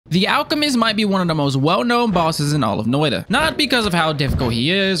The Alchemist might be one of the most well-known bosses in all of Noita. Not because of how difficult he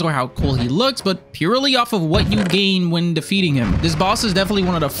is or how cool he looks, but purely off of what you gain when defeating him. This boss is definitely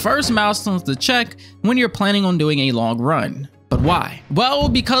one of the first milestones to check when you're planning on doing a long run. But why? Well,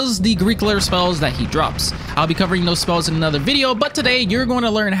 because the ꜱᴏᴘᴘ spells that he drops. I'll be covering those spells in another video, but today you're going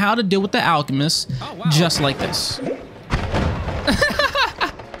to learn how to deal with the Alchemist just like this.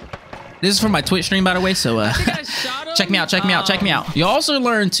 This is from my Twitch stream, by the way, so check me out. You also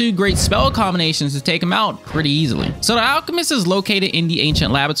learn 2 great spell combinations to take him out pretty easily. So the Alchemist is located in the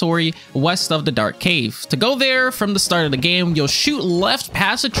ancient laboratory west of the dark cave. To go there from the start of the game, you'll shoot left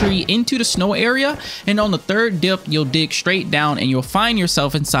past a tree into the snow area, and on the 3rd dip, you'll dig straight down and you'll find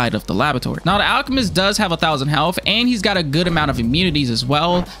yourself inside of the laboratory. Now the Alchemist does have 1,000 health and he's got a good amount of immunities as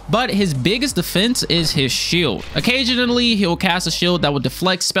well, but his biggest defense is his shield. Occasionally, he'll cast a shield that will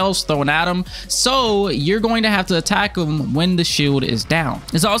deflect spells thrown at him, so you're going to have to attack him when the shield is down.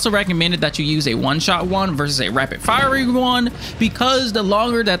 It's also recommended that you use a one-shot one versus a rapid firing one, because the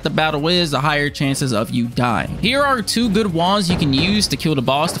longer that the battle is, the higher chances of you dying. Here are 2 good wands you can use to kill the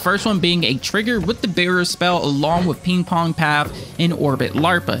boss. The first one being a trigger with the barrier spell along with ping pong path and ꜱᴏ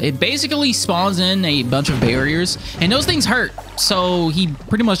larpa. It basically spawns in a bunch of barriers and those things hurt, so he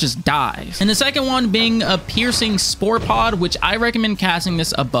pretty much just dies. And the second one being a piercing spore pod, which I recommend casting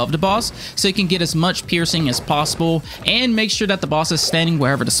this above the boss so you can get as much piercing as possible and make sure that the boss is standing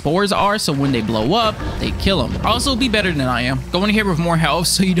wherever the spores are, so when they blow up, they kill him. Also, be better than I am. Go in here with more health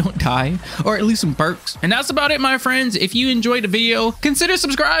so you don't die, or at least some perks. And that's about it, my friends. If you enjoyed the video, consider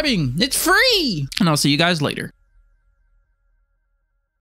subscribing. It's free, and I'll see you guys later.